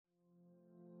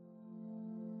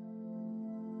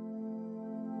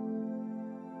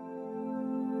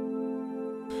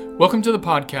Welcome to the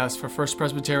podcast for First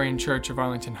Presbyterian Church of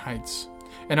Arlington Heights.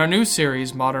 In our new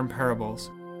series, Modern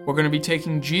Parables, we're going to be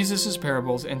taking Jesus'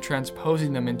 parables and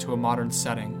transposing them into a modern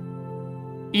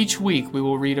setting. Each week, we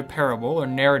will read a parable or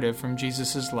narrative from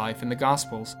Jesus' life in the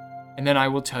Gospels, and then I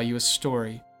will tell you a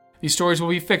story. These stories will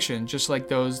be fiction, just like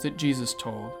those that Jesus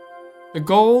told. The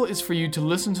goal is for you to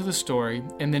listen to the story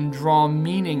and then draw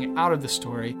meaning out of the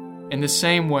story in the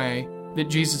same way that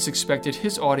Jesus expected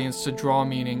his audience to draw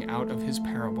meaning out of his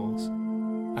parables.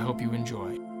 I hope you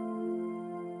enjoy.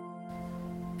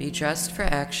 Be dressed for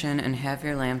action and have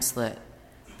your lamps lit.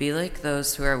 Be like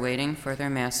those who are waiting for their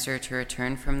master to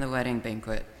return from the wedding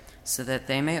banquet, so that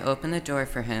they may open the door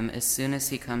for him as soon as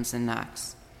he comes and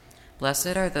knocks.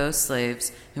 Blessed are those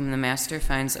slaves whom the master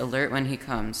finds alert when he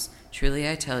comes. Truly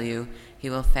I tell you, he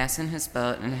will fasten his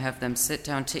belt and have them sit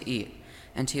down to eat,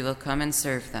 and he will come and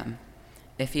serve them.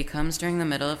 If he comes during the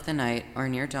middle of the night or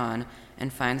near dawn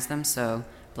and finds them so,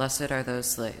 blessed are those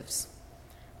slaves.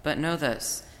 But know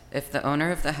this, if the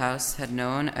owner of the house had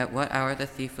known at what hour the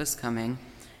thief was coming,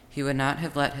 he would not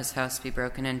have let his house be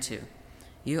broken into.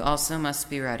 You also must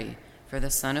be ready, for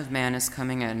the Son of Man is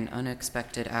coming at an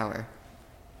unexpected hour.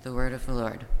 The word of the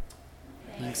Lord.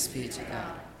 Thanks be to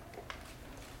God.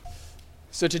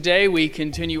 So today we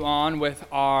continue on with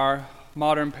our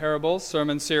Modern Parables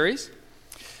sermon series.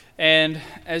 And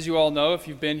as you all know, if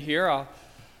you've been here, I'll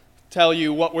tell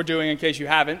you what we're doing in case you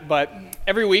haven't. But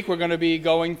every week we're going to be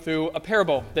going through a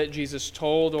parable that Jesus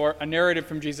told or a narrative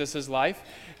from Jesus' life.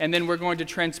 And then we're going to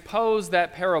transpose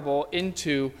that parable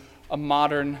into a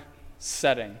modern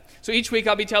setting. So each week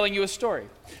I'll be telling you a story.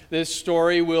 This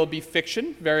story will be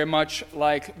fiction, very much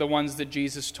like the ones that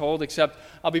Jesus told, except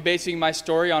I'll be basing my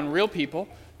story on real people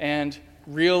and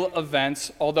real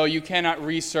events, although you cannot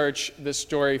research this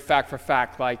story fact for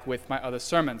fact like with my other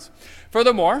sermons.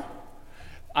 Furthermore,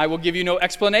 I will give you no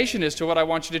explanation as to what I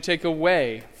want you to take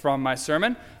away from my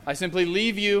sermon. I simply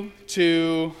leave you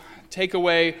to take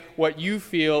away what you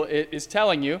feel it is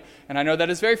telling you, and I know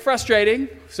that is very frustrating,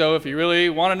 so if you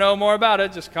really want to know more about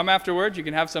it, just come afterwards. You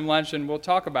can have some lunch and we'll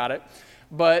talk about it.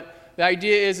 But the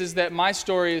idea is that my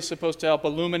story is supposed to help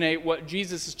illuminate what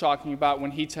Jesus is talking about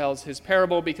when he tells his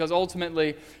parable, because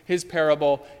ultimately his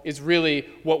parable is really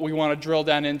what we want to drill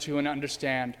down into and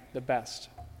understand the best.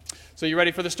 So you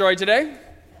ready for the story today?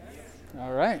 Yes.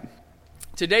 All right.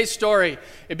 Today's story,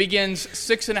 it begins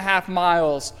 6.5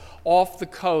 miles off the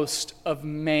coast of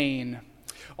Maine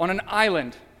on an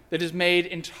island that is made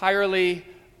entirely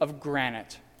of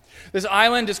granite. This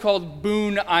island is called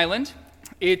Boone Island.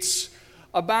 It's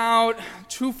about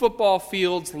 2 football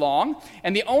fields long,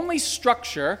 and the only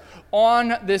structure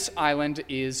on this island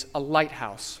is a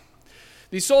lighthouse.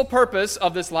 The sole purpose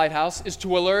of this lighthouse is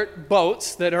to alert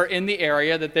boats that are in the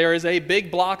area that there is a big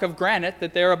block of granite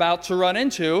that they're about to run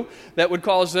into that would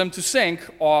cause them to sink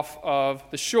off of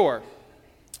the shore.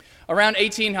 Around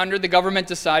 1800, the government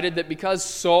decided that because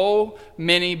so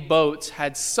many boats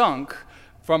had sunk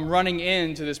from running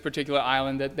into this particular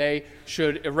island, that they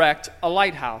should erect a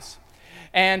lighthouse.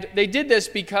 And they did this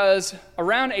because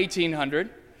around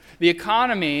 1800, the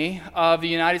economy of the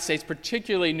United States,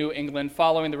 particularly New England,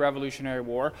 following the Revolutionary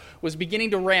War, was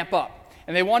beginning to ramp up.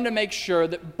 And they wanted to make sure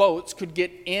that boats could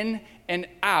get in and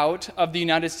out of the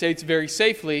United States very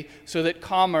safely so that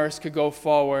commerce could go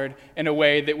forward in a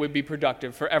way that would be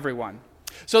productive for everyone.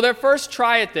 So their first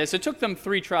try at this, it took them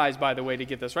 3 tries, by the way, to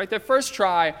get this right. Their first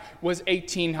try was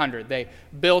 1800. They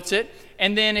built it,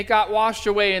 and then it got washed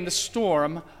away in the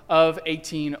storm of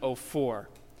 1804.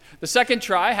 The second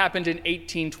try happened in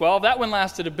 1812. That one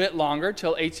lasted a bit longer,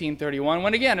 till 1831,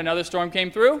 when again another storm came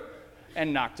through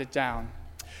and knocked it down.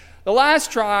 The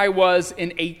last try was in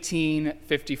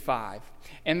 1855,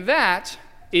 and that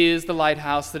is the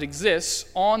lighthouse that exists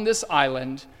on this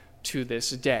island to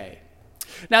this day.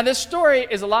 Now, this story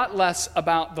is a lot less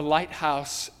about the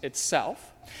lighthouse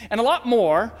itself, and a lot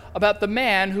more about the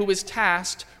man who was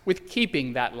tasked with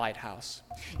keeping that lighthouse.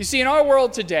 You see, in our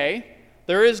world today,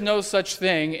 there is no such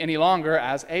thing any longer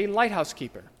as a lighthouse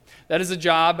keeper. That is a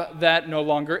job that no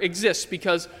longer exists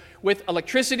because with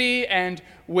electricity and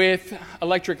with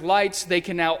electric lights, they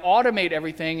can now automate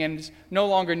everything, and it's no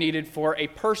longer needed for a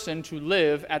person to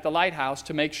live at the lighthouse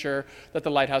to make sure that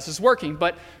the lighthouse is working.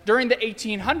 But during the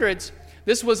 1800s,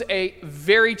 this was a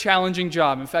very challenging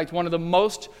job. In fact, one of the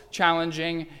most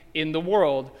challenging in the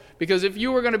world, because if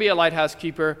you were going to be a lighthouse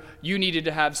keeper, you needed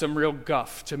to have some real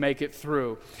guff to make it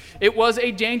through. It was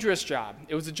a dangerous job.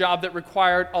 It was a job that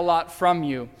required a lot from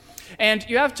you. And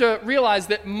you have to realize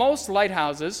that most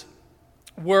lighthouses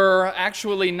were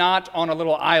actually not on a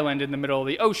little island in the middle of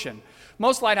the ocean.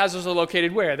 Most lighthouses are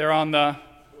located where? They're on the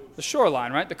the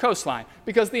shoreline, right? The coastline.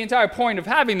 Because the entire point of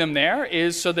having them there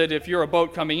is so that if you're a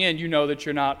boat coming in, you know that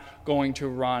you're not going to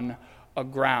run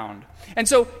aground. And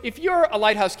so if you're a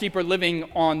lighthouse keeper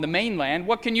living on the mainland,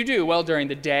 what can you do? Well, during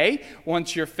the day,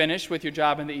 once you're finished with your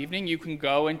job in the evening, you can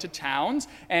go into towns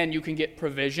and you can get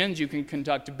provisions, you can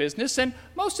conduct business, and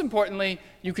most importantly,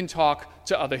 you can talk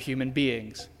to other human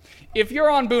beings. If you're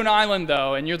on Boone Island,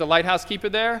 though, and you're the lighthouse keeper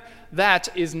there, that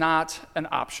is not an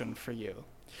option for you.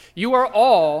 You are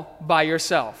all by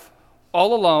yourself,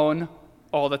 all alone,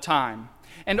 all the time.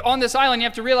 And on this island, you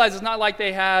have to realize it's not like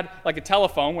they had like a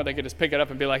telephone where they could just pick it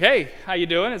up and be like, hey, how you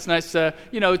doing? It's nice to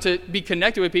be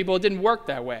connected with people. It didn't work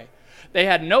that way. They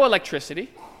had no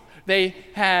electricity. They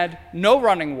had no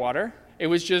running water. It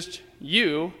was just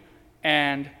you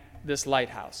and this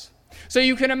lighthouse. So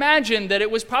you can imagine that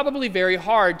it was probably very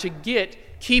hard to get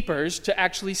keepers to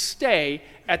actually stay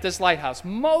at this lighthouse.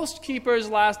 Most keepers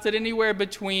lasted anywhere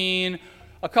between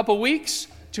a couple weeks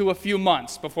to a few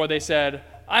months before they said,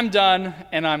 I'm done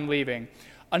and I'm leaving.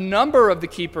 A number of the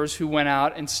keepers who went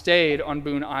out and stayed on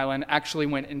Boone Island actually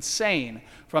went insane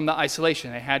from the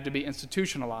isolation. They had to be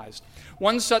institutionalized.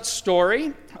 One such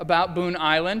story about Boone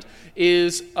Island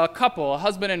is a couple, a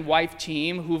husband and wife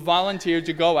team, who volunteered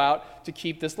to go out to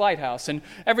keep this lighthouse. And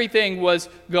everything was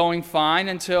going fine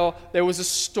until there was a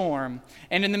storm.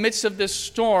 And in the midst of this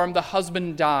storm, the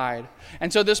husband died.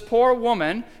 And so this poor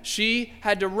woman, she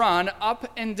had to run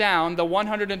up and down the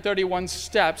 131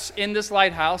 steps in this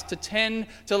lighthouse to tend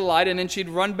to the light, and then she'd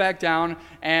run back down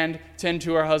and tend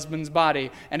to her husband's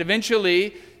body. And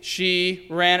eventually, she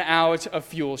ran out of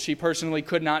fuel. She personally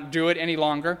could not do it any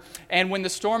longer. And when the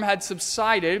storm had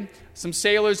subsided, some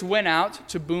sailors went out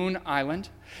to Boone Island,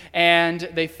 and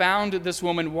they found this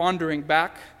woman wandering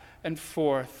back and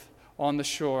forth on the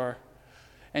shore,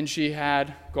 and she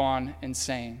had gone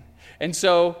insane. And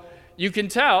so you can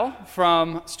tell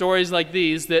from stories like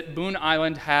these that Boone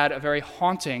Island had a very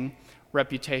haunting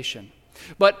reputation.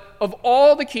 But of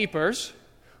all the keepers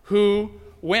who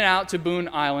went out to Boone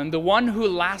Island, the one who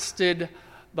lasted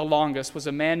the longest was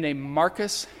a man named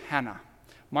Marcus Hanna.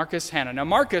 Marcus Hanna. Now,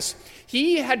 Marcus,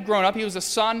 he had grown up. He was a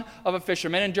son of a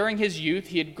fisherman, and during his youth,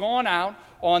 he had gone out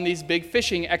on these big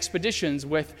fishing expeditions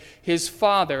with his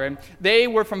father. And they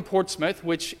were from Portsmouth,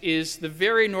 which is the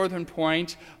very northern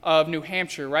point of New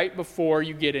Hampshire, right before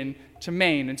you get into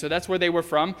Maine. And so that's where they were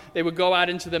from. They would go out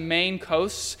into the Maine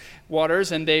coast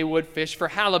waters, and they would fish for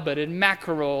halibut and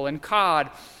mackerel and cod.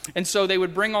 And so they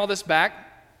would bring all this back,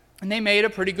 and they made a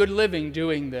pretty good living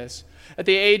doing this. At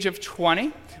the age of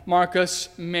 20, Marcus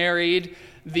married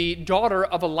the daughter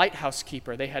of a lighthouse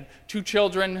keeper. They had 2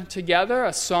 children together,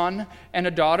 a son and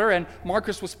a daughter, and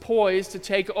Marcus was poised to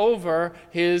take over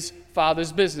his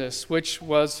father's business, which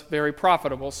was very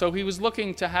profitable. So he was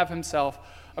looking to have himself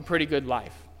a pretty good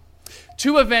life.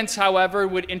 2 events, however,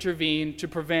 would intervene to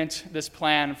prevent this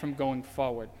plan from going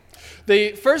forward.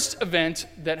 The first event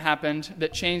that happened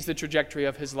that changed the trajectory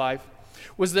of his life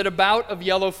was that a bout of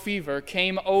yellow fever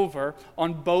came over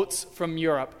on boats from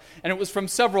Europe. And it was from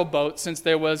several boats, since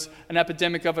there was an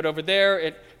epidemic of it over there.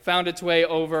 It found its way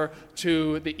over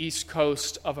to the east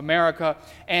coast of America,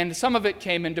 and some of it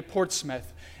came into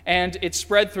Portsmouth. And it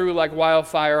spread through like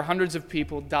wildfire. Hundreds of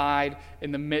people died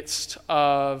in the midst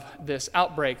of this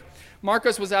outbreak.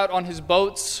 Marcus was out on his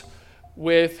boats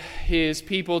with his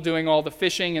people doing all the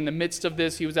fishing. In the midst of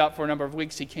this, he was out for a number of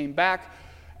weeks. He came back,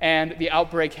 and the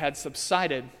outbreak had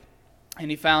subsided,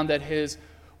 and he found that his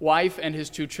wife and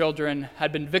his 2 children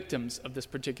had been victims of this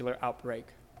particular outbreak.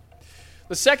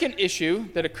 The second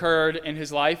issue that occurred in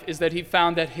his life is that he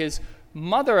found that his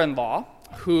mother-in-law,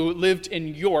 who lived in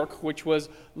York, which was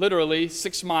literally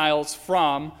 6 miles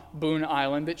from Boone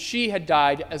Island, that she had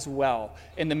died as well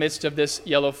in the midst of this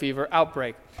yellow fever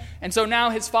outbreak. And so now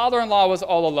his father-in-law was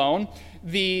all alone.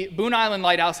 The Boone Island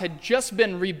Lighthouse had just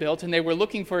been rebuilt, and they were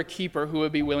looking for a keeper who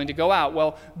would be willing to go out.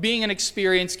 Well, being an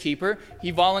experienced keeper,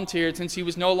 he volunteered since he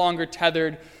was no longer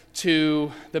tethered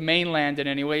to the mainland in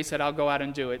any way. He said, I'll go out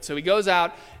and do it. So he goes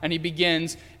out and he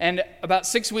begins, and about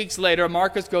 6 weeks later,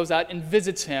 Marcus goes out and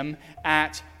visits him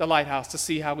at the lighthouse to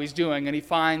see how he's doing, and he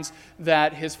finds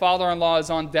that his father-in-law is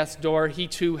on death's door. He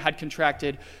too had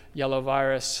contracted yellow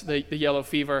virus, the yellow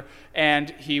fever, and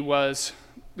he was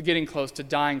getting close to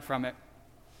dying from it.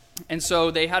 And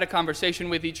so they had a conversation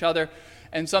with each other,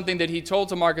 and something that he told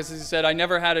to Marcus is he said, I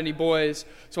never had any boys,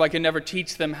 so I could never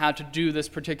teach them how to do this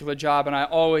particular job, and I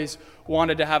always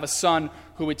wanted to have a son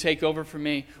who would take over for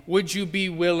me. Would you be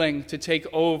willing to take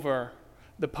over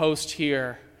the post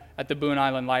here at the Boone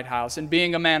Island Lighthouse? And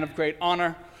being a man of great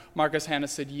honor, Marcus Hanna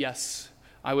said, yes,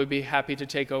 I would be happy to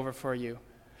take over for you.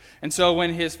 And so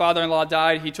when his father-in-law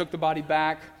died, he took the body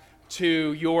back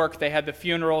to York. They had the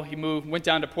funeral. He went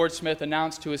down to Portsmouth,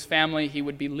 announced to his family he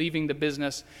would be leaving the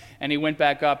business, and he went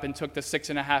back up and took the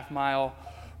 6.5-mile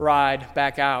ride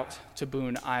back out to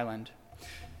Boone Island.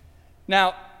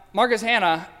 Now, Marcus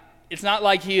Hanna, it's not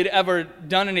like he had ever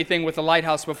done anything with the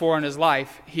Lighthouse before in his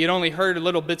life. He had only heard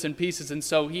little bits and pieces, and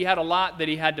so he had a lot that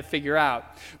he had to figure out.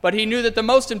 But he knew that the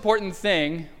most important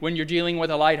thing when you're dealing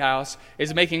with a lighthouse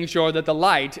is making sure that the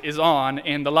light is on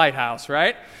in the lighthouse,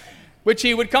 right? Which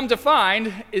he would come to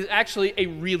find is actually a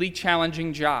really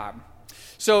challenging job.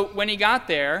 So when he got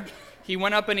there, he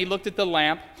went up and he looked at the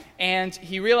lamp, and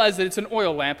he realized that it's an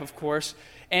oil lamp, of course,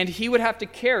 and he would have to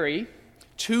carry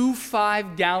 2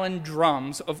 5-gallon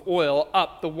drums of oil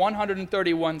up the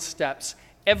 131 steps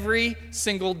every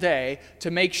single day to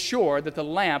make sure that the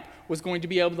lamp was going to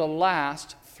be able to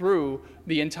last through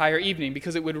the entire evening.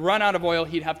 Because it would run out of oil,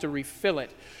 he'd have to refill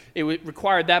it. It would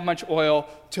require that much oil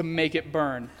to make it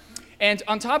burn. And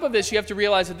on top of this, you have to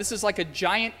realize that this is like a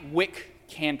giant wick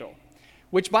candle,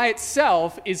 which by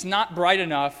itself is not bright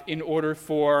enough in order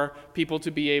for people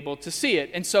to be able to see it.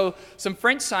 And so some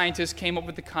French scientists came up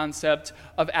with the concept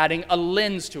of adding a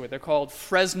lens to it. They're called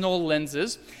Fresnel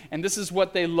lenses, and this is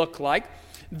what they look like.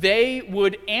 They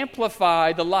would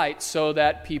amplify the light so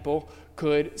that people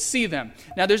could see them.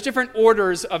 Now, there's different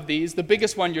orders of these. The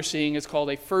biggest one you're seeing is called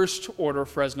a first-order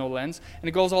Fresnel lens, and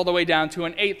it goes all the way down to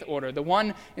an 8th order. The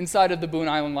one inside of the Boone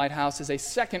Island Lighthouse is a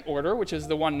 2nd order, which is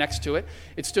the one next to it.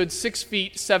 It stood 6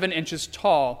 feet 7 inches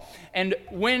tall, and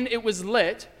when it was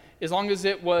lit, as long as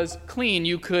it was clean,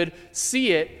 you could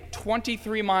see it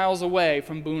 23 miles away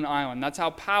from Boone Island. That's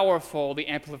how powerful the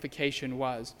amplification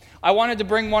was. I wanted to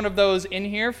bring one of those in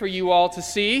here for you all to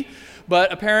see,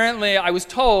 but apparently I was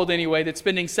told anyway that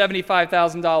spending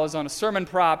 $75,000 on a sermon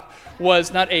prop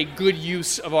was not a good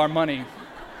use of our money.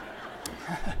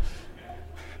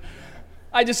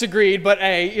 I disagreed, but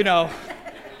hey,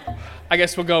 I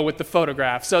guess we'll go with the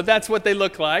photograph. So that's what they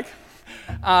look like.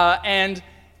 And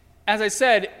as I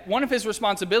said, one of his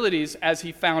responsibilities, as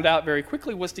he found out very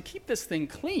quickly, was to keep this thing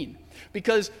clean,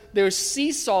 because there's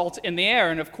sea salt in the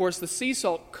air, and of course the sea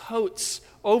salt coats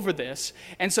over this,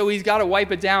 and so he's got to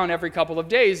wipe it down every couple of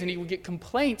days, and he would get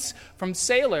complaints from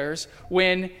sailors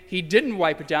when he didn't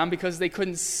wipe it down because they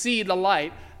couldn't see the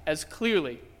light as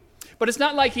clearly. But it's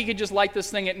not like he could just light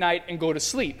this thing at night and go to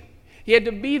sleep. He had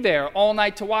to be there all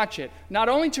night to watch it, not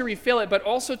only to refill it, but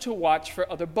also to watch for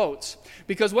other boats.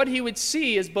 Because what he would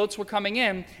see as boats were coming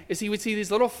in is he would see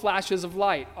these little flashes of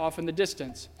light off in the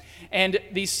distance. And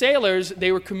these sailors,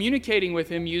 they were communicating with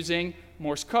him using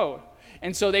Morse code.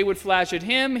 And so they would flash at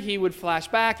him, he would flash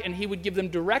back, and he would give them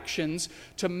directions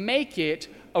to make it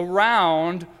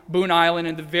around Boone Island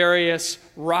and the various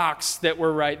rocks that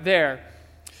were right there.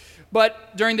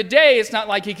 But during the day, it's not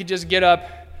like he could just get up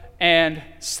and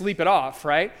sleep it off,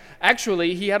 right?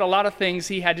 Actually, he had a lot of things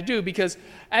he had to do, because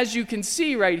as you can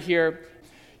see right here,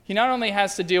 he not only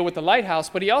has to deal with the lighthouse,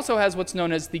 but he also has what's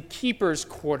known as the keeper's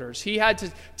quarters. He had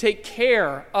to take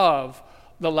care of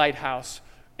the lighthouse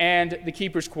and the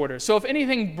keeper's quarters. So if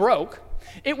anything broke,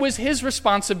 it was his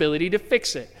responsibility to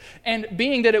fix it. And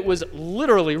being that it was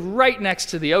literally right next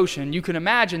to the ocean, you can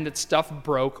imagine that stuff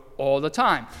broke all the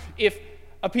time. If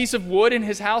a piece of wood in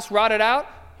his house rotted out,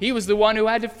 he was the one who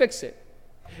had to fix it.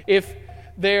 If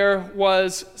there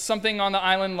was something on the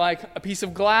island like a piece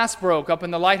of glass broke up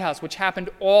in the lighthouse, which happened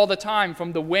all the time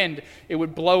from the wind, it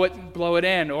would blow it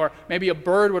in, or maybe a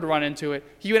bird would run into it,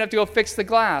 he would have to go fix the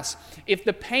glass. If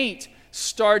the paint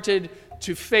started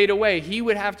to fade away, he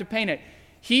would have to paint it.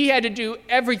 He had to do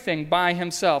everything by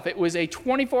himself. It was a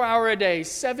 24-hour-a-day,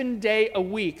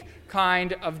 7-day-a-week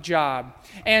kind of job.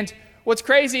 And what's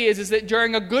crazy is that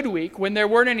during a good week, when there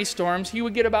weren't any storms, he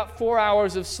would get about 4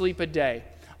 hours of sleep a day.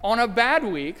 On a bad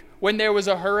week, when there was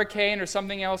a hurricane or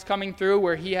something else coming through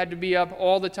where he had to be up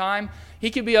all the time, he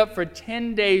could be up for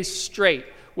 10 days straight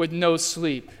with no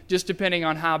sleep, just depending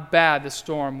on how bad the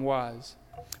storm was.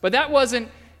 But that wasn't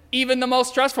even the most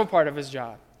stressful part of his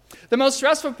job. The most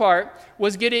stressful part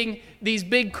was getting these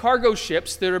big cargo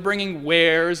ships that are bringing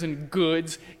wares and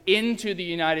goods into the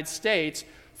United States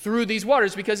through these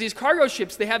waters, because these cargo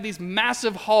ships, they have these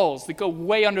massive hulls that go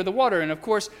way under the water. And of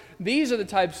course, these are the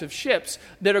types of ships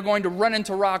that are going to run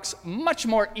into rocks much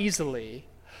more easily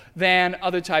than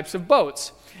other types of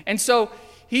boats. And so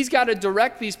he's got to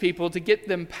direct these people to get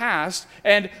them past.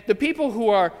 And the people who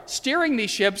are steering these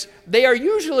ships, they are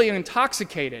usually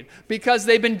intoxicated because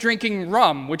they've been drinking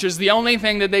rum, which is the only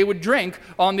thing that they would drink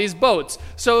on these boats.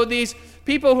 So these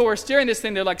people who are steering this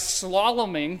thing, they're like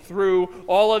slaloming through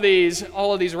all of these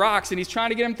rocks, and he's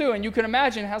trying to get them through. And you can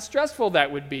imagine how stressful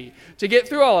that would be to get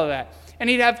through all of that. And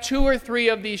he'd have 2 or 3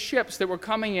 of these ships that were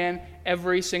coming in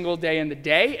every single day in the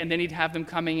day, and then he'd have them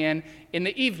coming in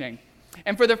the evening.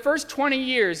 And for the first 20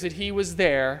 years that he was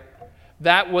there,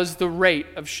 that was the rate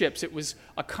of ships. It was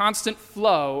a constant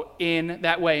flow in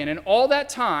that way. And in all that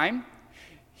time,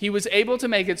 he was able to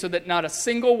make it so that not a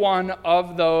single one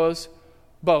of those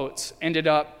boats ended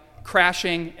up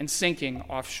crashing and sinking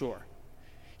offshore.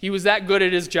 He was that good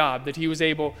at his job that he was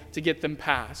able to get them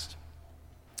past.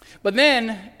 But then,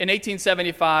 in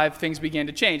 1875, things began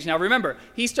to change. Now remember,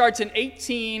 he starts in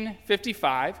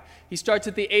 1855. He starts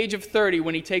at the age of 30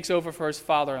 when he takes over for his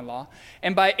father-in-law.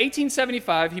 And by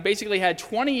 1875, he basically had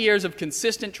 20 years of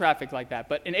consistent traffic like that.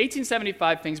 But in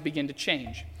 1875, things begin to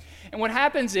change. And what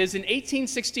happens is, in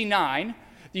 1869,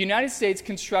 the United States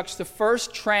constructs the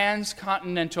first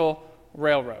transcontinental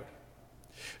railroad.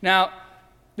 Now,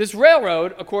 this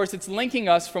railroad, of course, it's linking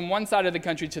us from one side of the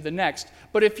country to the next.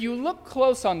 But if you look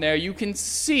close on there, you can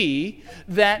see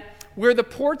that where the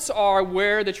ports are,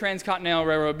 where the Transcontinental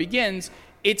Railroad begins,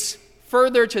 it's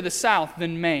further to the south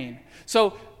than Maine.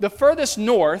 So the furthest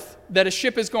north that a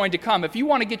ship is going to come, if you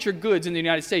want to get your goods in the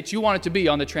United States, you want it to be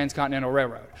on the Transcontinental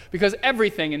Railroad, because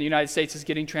everything in the United States is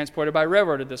getting transported by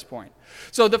railroad at this point.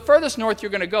 So the furthest north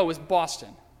you're going to go is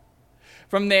Boston.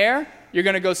 From there, you're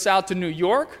going to go south to New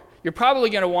York. You're probably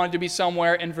going to want it to be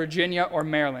somewhere in Virginia or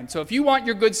Maryland. So if you want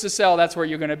your goods to sell, that's where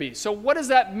you're going to be. So what does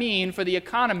that mean for the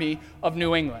economy of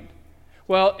New England?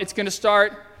 Well, it's going to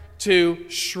start to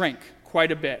shrink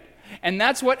quite a bit. And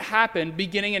that's what happened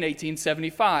beginning in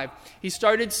 1875. He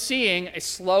started seeing a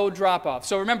slow drop-off.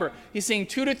 So remember, he's seeing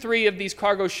 2 to 3 of these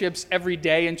cargo ships every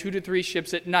day and 2 to 3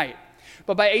 ships at night.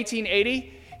 But by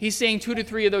 1880, he's seeing 2 to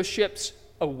 3 of those ships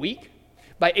a week.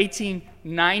 By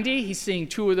 1890, he's seeing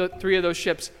 2 or 3 of those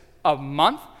ships a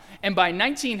month. And by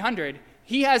 1900,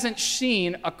 he hasn't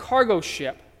seen a cargo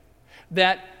ship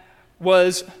that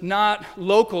was not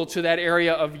local to that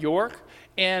area of York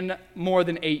in more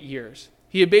than 8 years.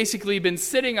 He had basically been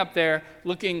sitting up there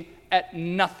looking at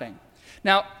nothing.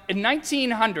 Now, in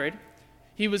 1900,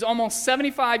 he was almost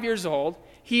 75 years old.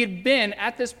 He had been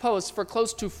at this post for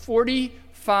close to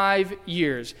 45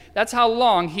 years. That's how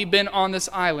long he'd been on this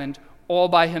island all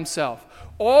by himself.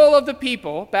 All of the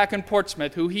people back in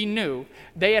Portsmouth who he knew,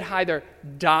 they had either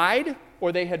died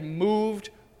or they had moved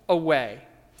away.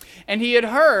 And he had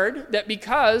heard that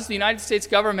because the United States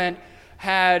government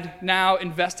had now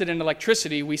invested in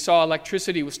electricity, we saw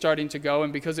electricity was starting to go,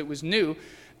 and because it was new,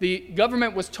 the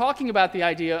government was talking about the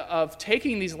idea of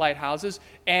taking these lighthouses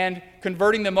and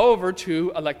converting them over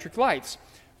to electric lights.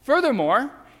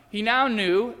 Furthermore, he now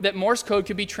knew that Morse code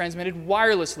could be transmitted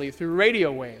wirelessly through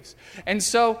radio waves. And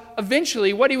so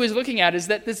eventually what he was looking at is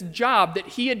that this job that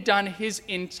he had done his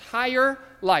entire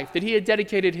life, that he had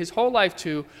dedicated his whole life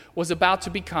to, was about to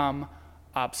become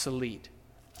obsolete.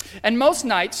 And most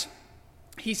nights,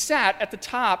 he sat at the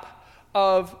top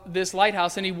of this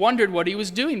lighthouse and he wondered what he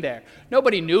was doing there.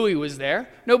 Nobody knew he was there.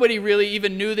 Nobody really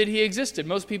even knew that he existed.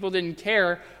 Most people didn't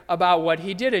care about what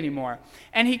he did anymore.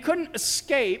 And he couldn't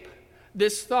escape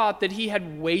this thought that he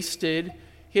had wasted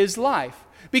his life,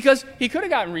 because he could have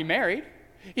gotten remarried.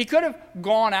 He could have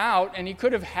gone out and he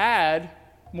could have had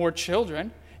more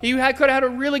children. He could have had a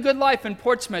really good life in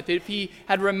Portsmouth if he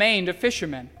had remained a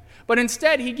fisherman. But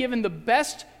instead, he'd given the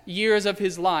best years of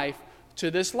his life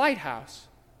to this lighthouse.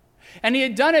 And he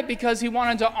had done it because he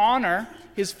wanted to honor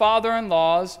his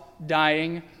father-in-law's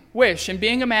dying wish. And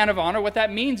being a man of honor, what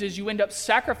that means is you end up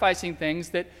sacrificing things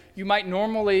that you might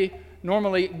normally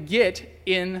get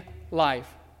in life.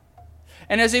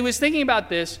 And as he was thinking about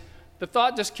this, the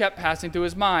thought just kept passing through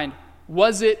his mind.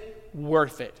 Was it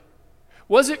worth it?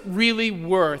 Was it really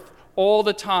worth all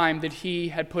the time that he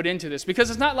had put into this? Because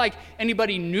it's not like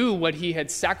anybody knew what he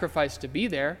had sacrificed to be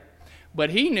there, but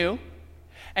he knew.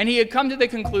 And he had come to the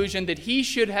conclusion that he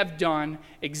should have done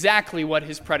exactly what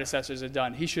his predecessors had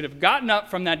done. He should have gotten up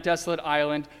from that desolate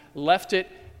island, left it,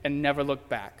 and never looked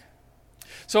back.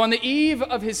 So on the eve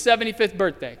of his 75th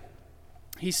birthday,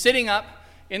 he's sitting up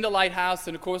in the lighthouse,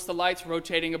 and of course the light's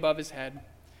rotating above his head,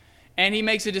 and he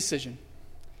makes a decision.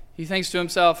 He thinks to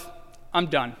himself, I'm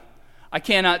done. I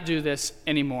cannot do this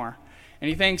anymore. And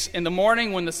he thinks, in the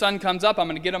morning when the sun comes up, I'm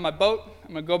going to get on my boat,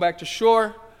 I'm going to go back to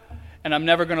shore, and I'm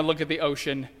never going to look at the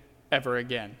ocean ever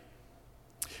again.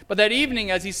 But that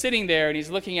evening, as he's sitting there and he's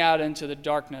looking out into the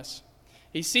darkness,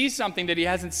 he sees something that he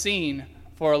hasn't seen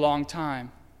for a long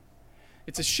time.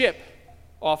 It's a ship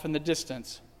off in the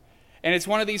distance. And it's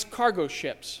one of these cargo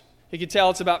ships. He can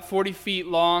tell it's about 40 feet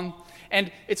long.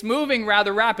 And it's moving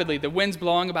rather rapidly. The wind's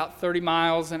blowing about 30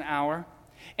 miles an hour.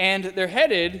 And they're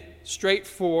headed straight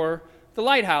for the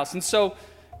lighthouse. And so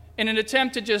In an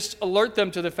attempt to just alert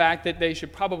them to the fact that they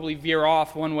should probably veer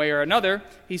off one way or another,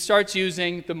 he starts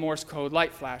using the Morse code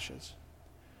light flashes.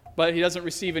 But he doesn't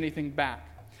receive anything back.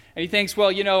 And he thinks, well,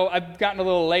 I've gotten a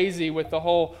little lazy with the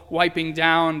whole wiping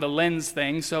down the lens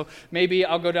thing, so maybe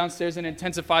I'll go downstairs and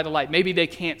intensify the light. Maybe they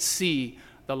can't see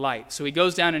the light. So he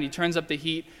goes down and he turns up the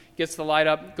heat, gets the light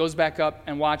up, goes back up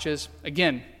and watches.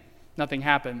 Again, nothing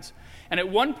happens. And at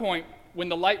one point, when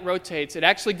the light rotates, it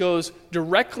actually goes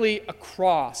directly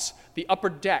across the upper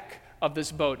deck of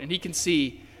this boat. And he can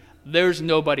see there's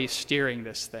nobody steering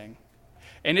this thing.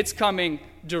 And it's coming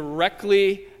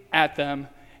directly at them.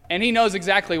 And he knows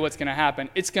exactly what's going to happen.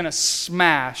 It's going to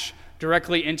smash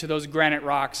directly into those granite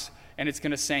rocks, and it's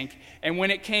going to sink. And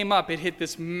when it came up, it hit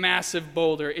this massive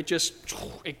boulder.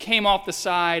 It came off the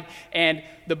side, and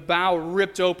the bow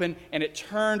ripped open, and it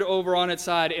turned over on its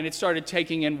side, and it started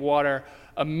taking in water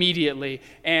immediately.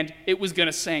 And it was going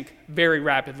to sink very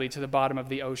rapidly to the bottom of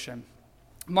the ocean.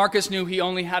 Marcus knew he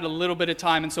only had a little bit of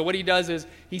time, and so what he does is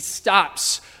he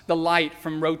stops the light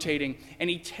from rotating, and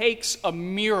he takes a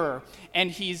mirror, and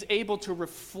he's able to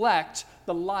reflect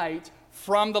the light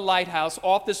from the lighthouse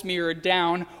off this mirror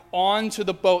down onto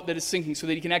the boat that is sinking so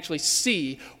that he can actually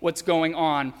see what's going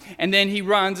on. And then he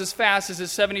runs as fast as his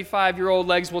 75-year-old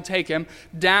legs will take him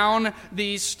down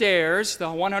these stairs, the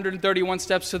 131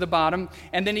 steps to the bottom,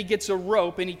 and then he gets a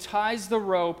rope and he ties the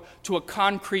rope to a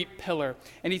concrete pillar.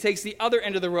 And he takes the other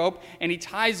end of the rope and he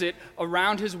ties it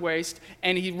around his waist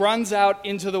and he runs out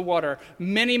into the water.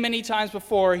 Many, many times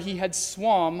before, he had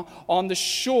swum on the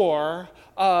shore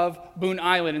of Boone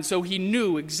Island, and so he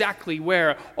knew exactly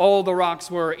where all the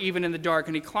rocks were, even in the dark,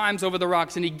 and he climbs over the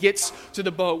rocks and he gets to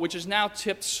the boat, which is now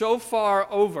tipped so far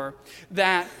over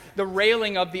that the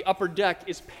railing of the upper deck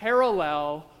is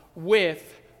parallel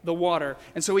with the water.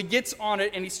 And so he gets on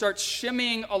it and he starts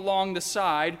shimmying along the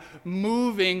side,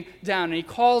 moving down, and he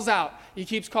calls out. He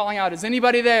keeps calling out, "Is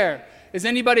anybody there? Is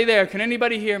anybody there? Can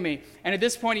anybody hear me?" And at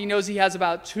this point, he knows he has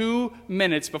about 2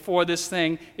 minutes before this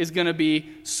thing is going to be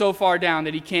so far down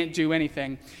that he can't do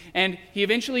anything. And he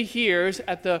eventually hears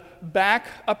at the back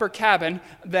upper cabin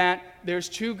that there's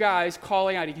 2 guys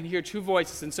calling out. He can hear 2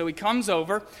 voices. And so he comes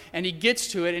over and he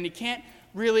gets to it, and he can't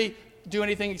really do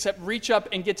anything except reach up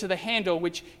and get to the handle,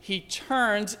 which he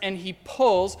turns and he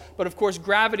pulls, but of course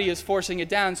gravity is forcing it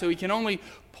down, so he can only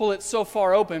pull it so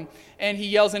far open. And he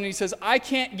yells and he says, "I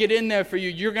can't get in there for you.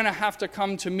 You're going to have to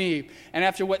come to me." And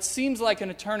after what seems like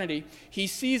an eternity, he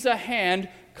sees a hand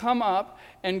come up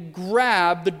and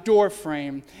grab the door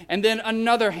frame, and then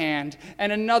another hand,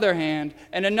 and another hand,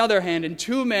 and another hand, and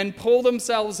 2 men pull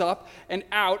themselves up and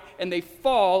out, and they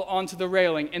fall onto the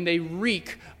railing, and they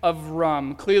reek of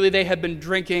rum. Clearly they had been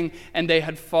drinking, and they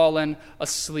had fallen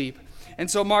asleep.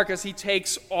 And so Marcus, he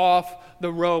takes off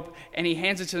the rope, and he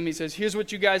hands it to them. He says, "Here's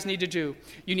what you guys need to do.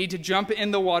 You need to jump in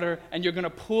the water, and you're going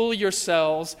to pull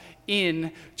yourselves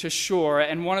in to shore."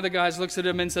 And one of the guys looks at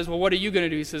him and says, "Well, what are you going to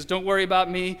do?" He says, "Don't worry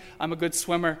about me. I'm a good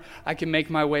swimmer. I can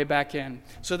make my way back in."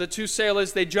 So the 2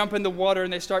 sailors, they jump in the water,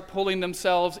 and they start pulling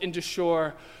themselves into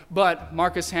shore. But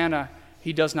Marcus Hanna,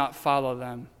 he does not follow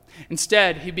them.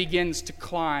 Instead, he begins to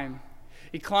climb.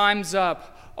 He climbs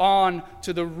up on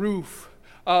to the roof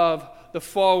of the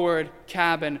forward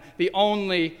cabin, the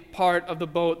only part of the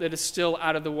boat that is still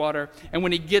out of the water. And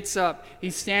when he gets up, he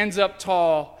stands up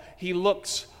tall. He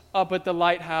looks up at the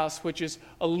lighthouse, which is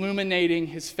illuminating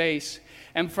his face.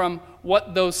 And from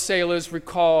what those sailors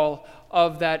recall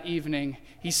of that evening,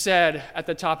 he said at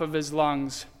the top of his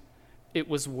lungs, "It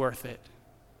was worth it."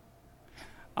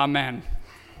 Amen.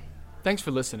 Thanks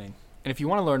for listening. And if you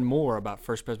want to learn more about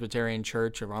First Presbyterian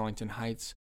Church of Arlington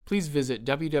Heights, please visit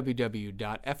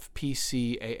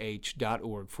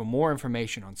www.fpcah.org for more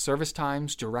information on service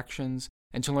times, directions,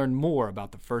 and to learn more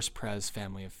about the First Pres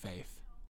family of faith.